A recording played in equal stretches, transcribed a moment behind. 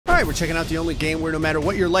right, we're checking out the only game where no matter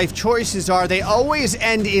what your life choices are, they always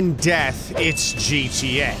end in death. It's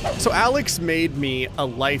GTA. So Alex made me a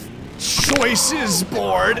life choices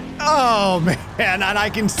board. Oh man, and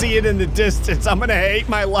I can see it in the distance. I'm gonna hate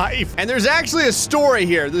my life. And there's actually a story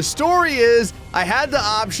here. The story is I had the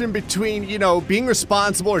option between, you know, being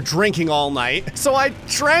responsible or drinking all night. So I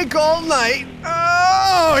drank all night.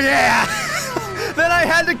 Oh yeah. Then I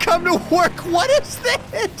had to come to work. What is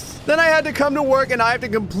this? Then I had to come to work and I have to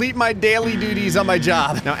complete my daily duties on my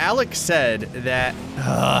job. Now, Alex said that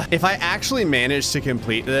if I actually manage to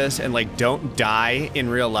complete this and like don't die in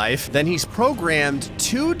real life, then he's programmed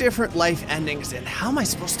 2 different life endings. And how am I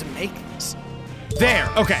supposed to make this? There,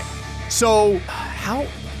 okay. So how,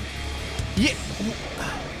 yeah,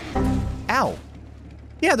 ow.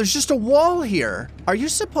 Yeah, there's just a wall here. Are you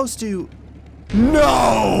supposed to,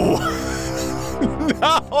 no. No,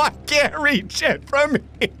 I can't reach it from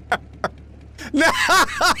here. No,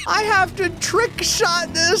 I have to trick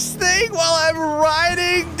shot this thing while I'm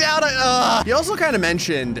riding down a, He also kind of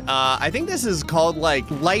mentioned, I think this is called like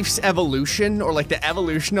life's evolution or like the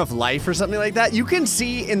evolution of life or something like that. You can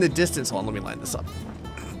see in the distance, hold on, let me line this up.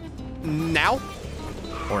 Now,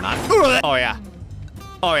 or not. Oh yeah,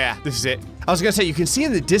 oh yeah, this is it. I was gonna say, you can see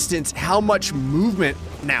in the distance how much movement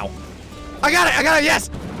now. I got it, yes.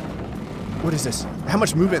 What is this? How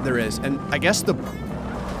much movement there is? And I guess the...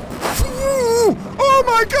 Oh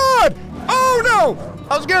my God! Oh no!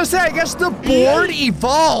 I was gonna say, I guess the board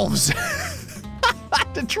evolves.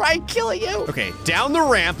 To try and kill you. Okay, down the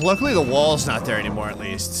ramp. Luckily the wall's not there anymore at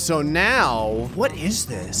least. So now, what is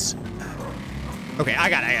this? Okay, I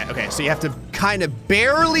got it. Okay, so you have to kind of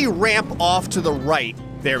barely ramp off to the right.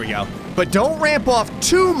 There we go. But don't ramp off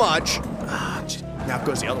too much. Now it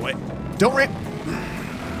goes the other way. Don't ramp.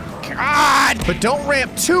 God! But don't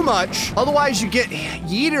ramp too much, otherwise you get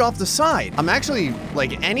yeeted off the side. I'm actually,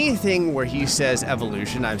 like, anything where he says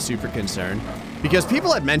evolution, I'm super concerned. Because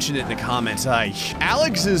people had mentioned it in the comments,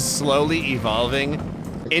 Alex is slowly evolving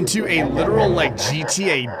into a literal, like,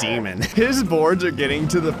 GTA demon. His boards are getting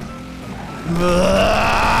to the...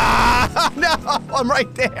 No, I'm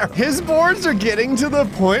right there. His boards are getting to the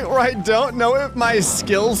point where I don't know if my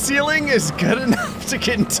skill ceiling is good enough to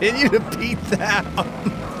continue to beat them.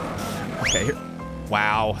 Okay,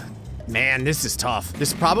 wow. Man, this is tough.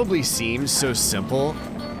 This probably seems so simple,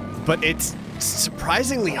 but it's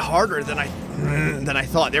surprisingly harder than I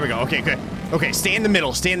thought. There we go, okay, good. Okay, stay in the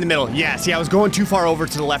middle, stay in the middle. Yeah, see, I was going too far over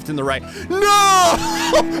to the left and the right. No!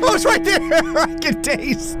 Oh, it's right there, I can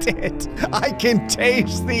taste it. I can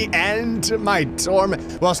taste the end to my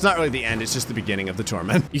torment. Well, it's not really the end, it's just the beginning of the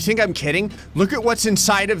torment. You think I'm kidding? Look at what's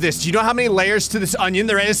inside of this. Do you know how many layers to this onion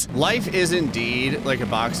there is? Life is indeed like a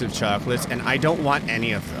box of chocolates, and I don't want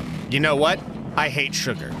any of them. You know what? I hate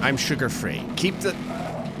sugar. I'm sugar-free. Keep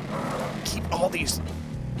all these.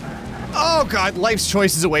 Oh God, life's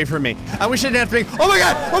choices away from me. I wish I didn't have to make, oh my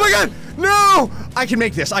God, no! I can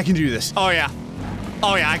make this, I can do this. Oh yeah,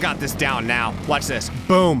 I got this down now. Watch this,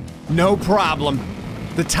 boom, no problem.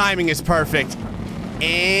 The timing is perfect.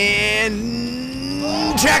 And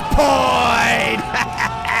checkpoint!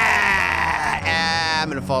 I'm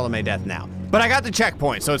gonna fall to my death now. But I got the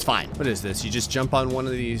checkpoint, so it's fine. What is this? You just jump on one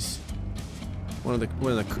of these, one of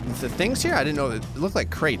the things here? I didn't know, it looked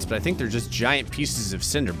like crates, but I think they're just giant pieces of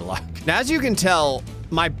cinder block. Now, as you can tell,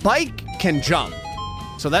 my bike can jump.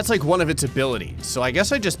 So that's like one of its abilities. So I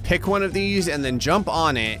guess I just pick one of these and then jump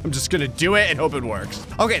on it. I'm just gonna do it and hope it works.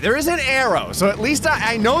 Okay, there is an arrow, so at least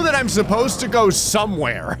I know that I'm supposed to go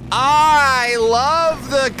somewhere. I love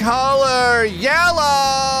the color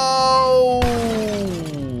yellow.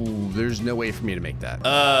 There's no way for me to make that.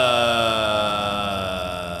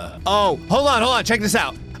 Oh, hold on, check this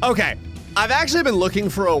out. Okay, I've actually been looking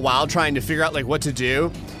for a while trying to figure out like what to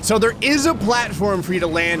do. So there is a platform for you to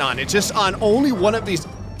land on. It's just on only one of these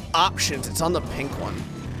options. It's on the pink one.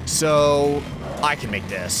 So I can make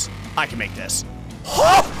this. I can make this.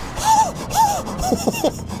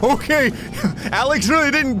 Okay, Alex really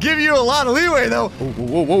didn't give you a lot of leeway though.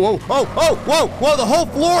 Whoa, the whole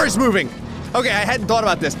floor is moving. Okay, I hadn't thought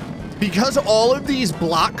about this. Because all of these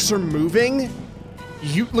blocks are moving,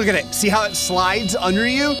 you look at it, see how it slides under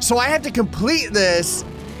you? So I have to complete this.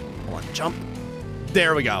 Hold on, jump.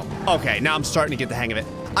 There we go. Okay, now I'm starting to get the hang of it.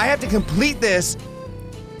 I have to complete this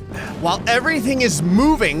while everything is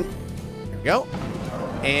moving. There we go.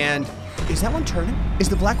 And is that one turning? Is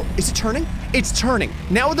the black one, is it turning? It's turning.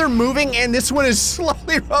 Now they're moving and this one is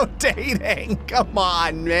slowly rotating. Come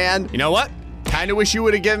on, man. You know what? Kinda wish you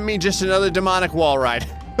would have given me just another demonic wall ride.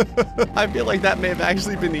 I feel like that may have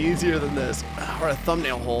actually been easier than this. Or a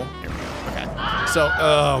thumbnail hole. Here we go, okay. So,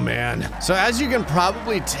 oh man. So as you can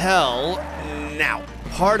probably tell, now,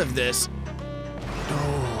 part of this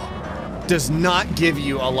does not give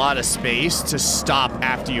you a lot of space to stop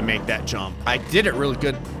after you make that jump. I did it really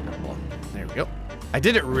good. Well, there we go. I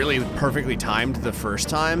did it really perfectly timed the first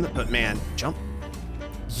time, but man, jump.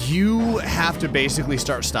 You have to basically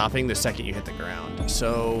start stopping the second you hit the ground.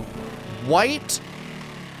 So, white,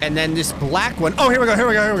 and then this black one. Oh, here we go, here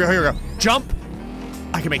we go, here we go, here we go. Jump.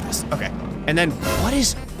 I can make this, okay. And then, what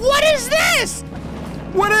is this?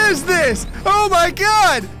 What is this? Oh my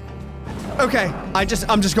God. Okay, I'm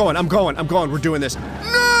just going, I'm going, we're doing this.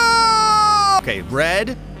 No! Okay,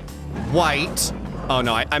 red, white. Oh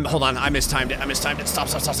no, hold on, I mistimed it, Stop.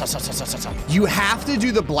 You have to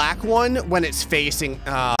do the black one when it's facing,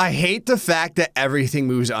 I hate the fact that everything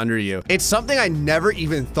moves under you. It's something I never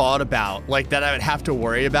even thought about, like that I would have to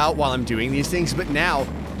worry about while I'm doing these things, but now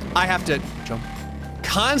I have to jump.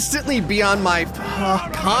 Constantly be on my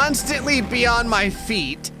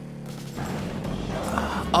feet.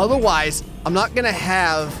 Otherwise, I'm not gonna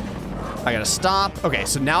have, I gotta stop. Okay,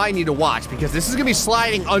 so now I need to watch because this is gonna be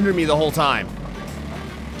sliding under me the whole time.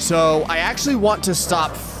 So I actually want to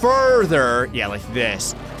stop further, yeah, like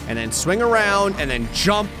this, and then swing around and then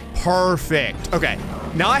jump, perfect. Okay,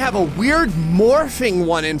 now I have a weird morphing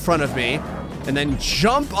one in front of me and then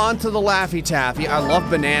jump onto the Laffy Taffy. I love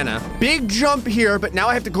banana. Big jump here, but now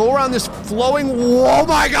I have to go around this flowing, oh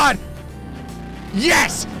my God.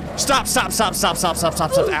 Yes! Stop. Ow.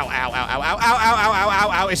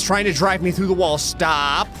 It's trying to drive me through the wall.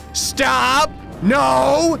 Stop.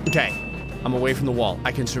 No. Okay, I'm away from the wall.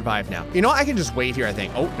 I can survive now. You know, I can just wait here, I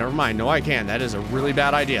think. Oh, never mind. No, I can. That is a really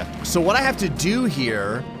bad idea. So what I have to do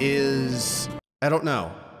here is, I don't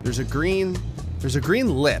know. There's a green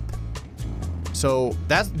lip. So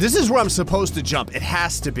this is where I'm supposed to jump. It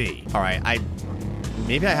has to be. All right,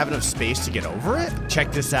 maybe I have enough space to get over it.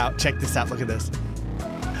 Check this out. Look at this.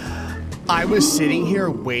 I was sitting here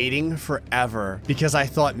waiting forever because I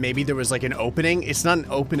thought maybe there was like an opening. It's not an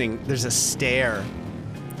opening, there's a stair.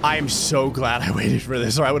 I am so glad I waited for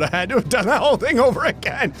this or I would have had to have done that whole thing over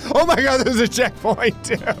again. Oh my God, there's a checkpoint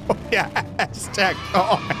too. Yes, checkpoint.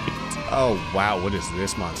 Oh wow, what is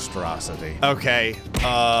this monstrosity? Okay,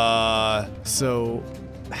 so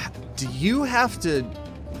do you have to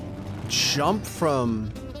jump from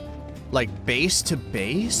like base to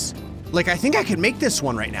base? Like I think I can make this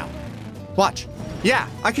one right now. Watch. Yeah,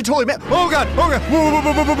 I can totally make. Oh God.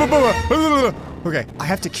 Okay, I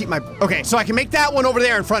have to keep my. Okay, so I can make that one over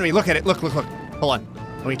there in front of me. Look at it. Look. Hold on.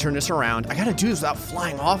 Let me turn this around. I gotta do this without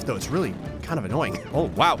flying off though. It's really kind of annoying. Oh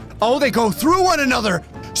wow. Oh, they go through one another.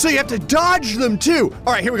 So you have to dodge them too.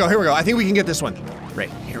 All right, here we go. I think we can get this one. Right,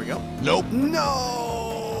 here we go. Nope.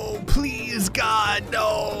 No, please God,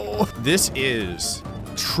 no. This is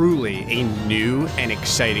truly a new and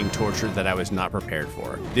exciting torture that I was not prepared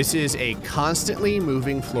for. This is a constantly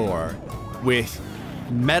moving floor with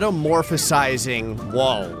metamorphosizing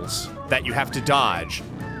walls that you have to dodge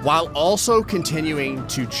while also continuing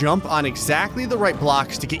to jump on exactly the right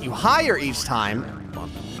blocks to get you higher each time.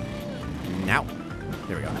 Now,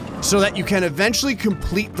 there we go. So that you can eventually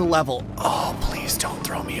complete the level. Oh, please don't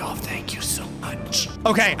throw me off. Thank you so much.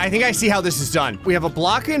 Okay, I think I see how this is done. We have a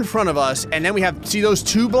block in front of us, and then we have, see those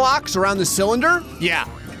 2 blocks around the cylinder? Yeah,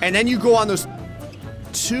 and then you go on those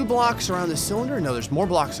 2 blocks around the cylinder? No, there's more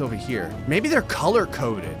blocks over here. Maybe they're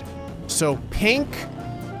color-coded. So pink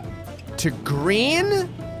to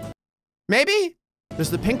green? Maybe?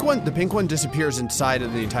 Does the pink one disappears inside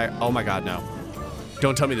of the entire, oh my God, no.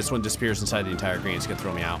 Don't tell me this one disappears inside the entire green. It's gonna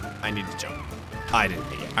throw me out. I need to jump. I didn't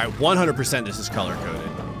make it. All right, 100% this is color-coded.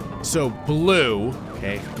 So blue,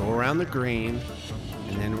 okay, go around the green,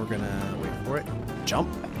 and then we're gonna, wait for it, jump.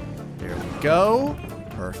 There we go,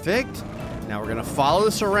 perfect. Now we're gonna follow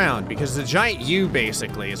this around because the giant U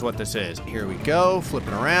basically is what this is. Here we go,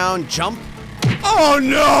 flipping around, jump. Oh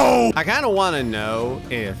no! I kinda wanna know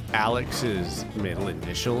if Alex's middle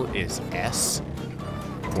initial is S.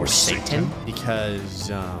 Or Satan, because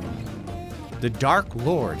the Dark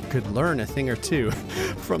Lord could learn a thing or two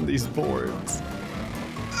from these boards.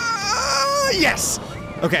 Yes!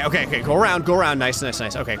 Okay, go around, nice.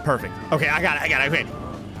 Okay, perfect. Okay, I got it, okay.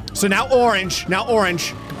 So now orange. Come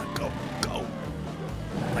on, go.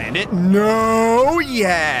 Land it. No,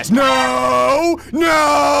 yes. No!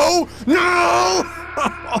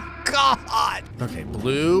 Oh, God! Okay,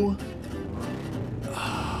 blue.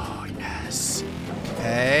 Oh, yes.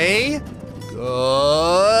 Okay,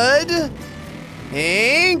 good.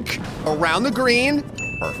 Pink, around the green,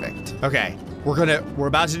 perfect. Okay, we're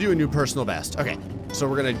about to do a new personal best. Okay, so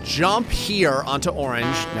we're gonna jump here onto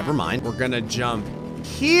orange, never mind. We're gonna jump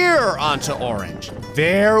here onto orange.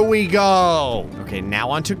 There we go. Okay, now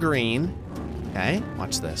onto green. Okay,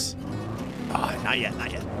 watch this. Oh, not yet,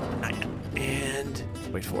 not yet, not yet. And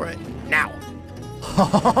wait for it. Now.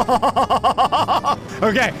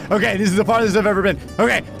 Okay, okay, this is the farthest I've ever been.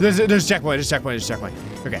 Okay, there's a checkpoint, there's a checkpoint, there's a checkpoint.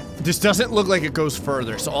 Okay, this doesn't look like it goes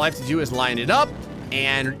further, so all I have to do is line it up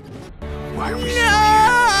and... Why are we still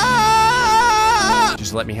here?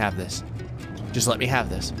 Just let me have this. Just let me have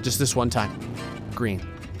this. Just this one time. Green.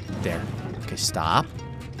 There. Okay, stop.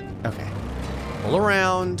 Okay. Pull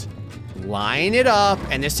around. Line it up.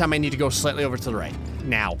 And this time I need to go slightly over to the right.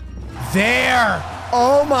 Now. There!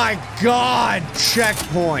 Oh my god!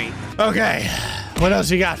 Checkpoint. Okay. What else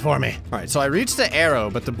you got for me? Alright, so I reached the arrow,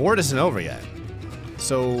 but the board isn't over yet.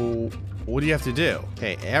 So, what do you have to do?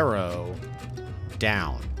 Okay, arrow.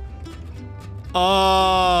 Down.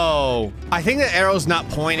 Oh! I think the arrow's not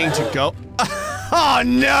pointing to go. Oh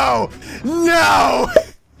no! No!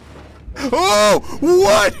 Oh!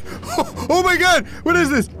 What? Oh my god! What is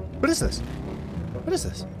this? What is this? What is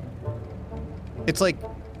this? It's like...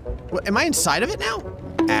 What, am I inside of it now?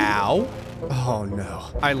 Ow. Oh no.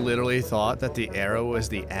 I literally thought that the arrow was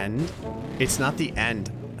the end. It's not the end.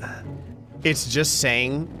 It's just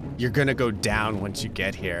saying you're gonna go down once you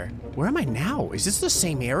get here. Where am I now? Is this the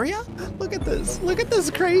same area? Look at this. Look at this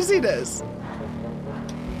craziness.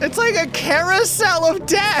 It's like a carousel of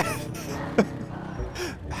death.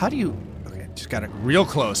 How do you... Okay, just got it real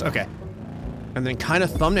close. Okay. And then kind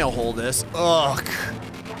of thumbnail hold this. Ugh.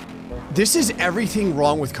 This is everything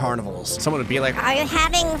wrong with carnivals. Someone would be like, are you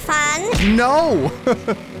having fun? No.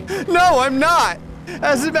 No, I'm not.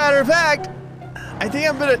 As a matter of fact, I think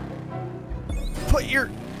I'm gonna put your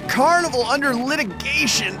carnival under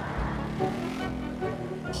litigation.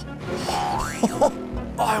 Oh,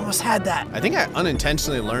 I almost had that. I think I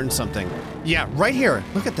unintentionally learned something. Yeah, right here.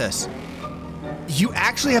 Look at this. You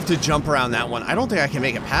actually have to jump around that one. I don't think I can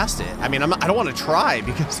make it past it. I mean, I don't want to try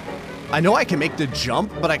because I know I can make the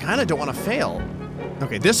jump, but I kind of don't want to fail.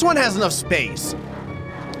 Okay, this one has enough space.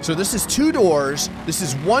 So this is 2 doors. This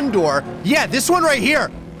is 1 door. Yeah, this one right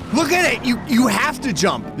here. Look at it. You have to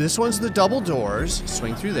jump. This one's the double doors.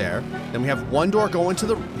 Swing through there. Then we have 1 door going to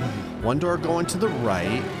the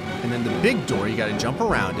right. And then the big door, you gotta jump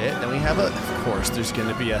around it. Then we have of course, there's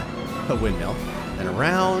gonna be a windmill. Then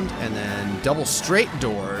around, and then double straight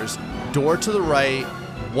doors. Door to the right,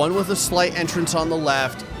 1 with a slight entrance on the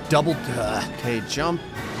left, double, okay, jump,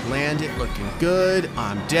 land it, looking good.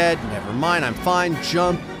 I'm dead, never mind, I'm fine,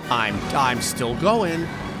 jump. I'm still going.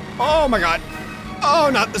 Oh my god.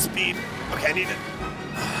 Oh, not the speed. Okay, I need it.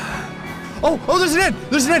 Oh, there's an end,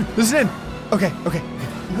 there's an end, there's an end. Okay, okay.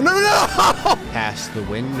 No! Past the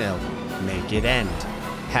windmill, make it end.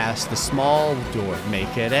 Past the small door,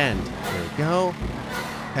 make it end. There we go.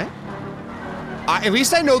 Okay. At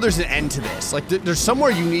least I know there's an end to this. Like, there's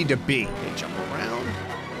somewhere you need to be. Okay, jump around.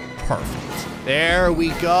 Perfect. There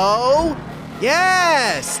we go.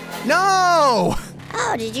 Yes! No!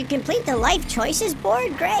 Oh, did you complete the life choices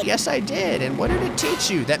board? Great. Yes, I did. And what did it teach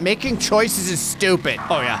you? That making choices is stupid.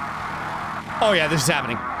 Oh, yeah. Oh, yeah, this is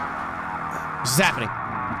happening. This is happening.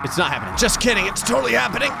 It's not happening. Just kidding. It's totally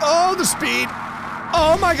happening. Oh, the speed.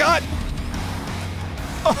 Oh my god.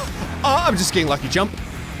 Oh, I'm just getting lucky. Jump.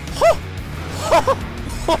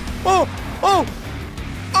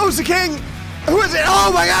 Oh, it's the king. Who is it?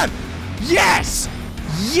 Oh my god. Yes.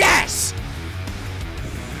 Yes.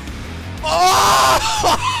 Oh.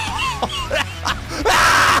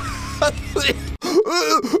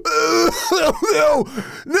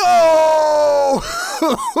 No!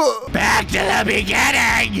 Back to the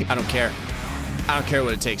beginning! I don't care. I don't care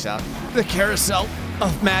what it takes out. The carousel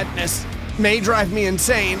of madness may drive me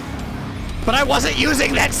insane, but I wasn't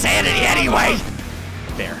using that sanity anyway!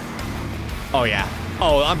 There. Oh yeah.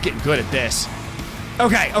 Oh, I'm getting good at this.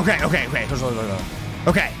 Okay.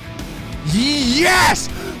 Okay. Yes!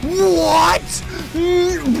 What?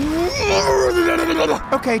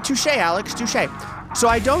 Okay, touche, Alex, touche. So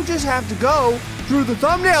I don't just have to go through the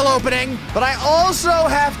thumbnail opening, but I also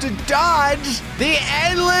have to dodge the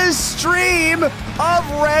endless stream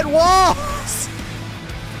of red walls.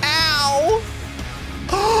 Ow.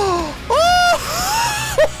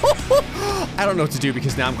 I don't know what to do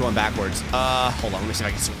because now I'm going backwards. Hold on, let me see if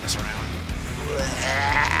I can swing this around.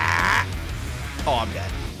 Oh, I'm dead.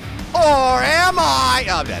 Or am I?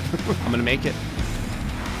 Oh, I'm dead. I'm gonna make it.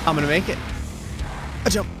 I'm gonna make it. A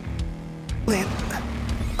jump. Land.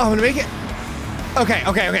 I'm gonna make it. Okay.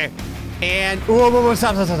 And, whoa,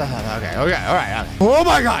 stop. Okay, all right. Oh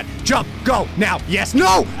my god, jump, go, now, yes,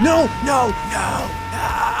 no.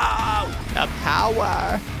 The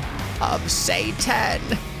power of Satan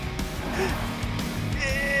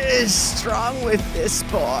is strong with this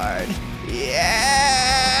board.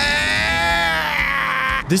 Yeah!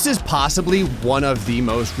 This is possibly one of the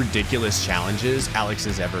most ridiculous challenges Alex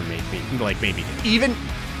has ever made me. Like, maybe even,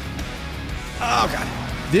 oh God.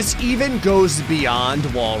 This even goes beyond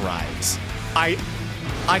wall rides. I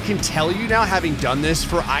can tell you now, having done this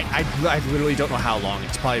for, I literally don't know how long.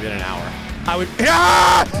 It's probably been an hour. I would,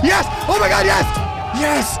 ah! Yes! Oh my God, yes!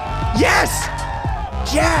 Yes! Yes!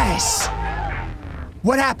 Yes!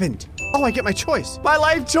 What happened? Oh, I get my choice. My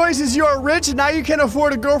life choice is you are rich and now you can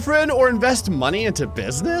afford a girlfriend or invest money into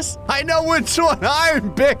business? I know which one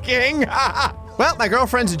I'm picking. Well, my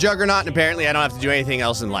girlfriend's a juggernaut and apparently I don't have to do anything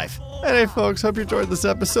else in life. And hey folks, hope you enjoyed this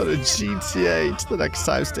episode of GTA. Till the next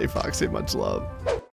time, stay foxy, much love.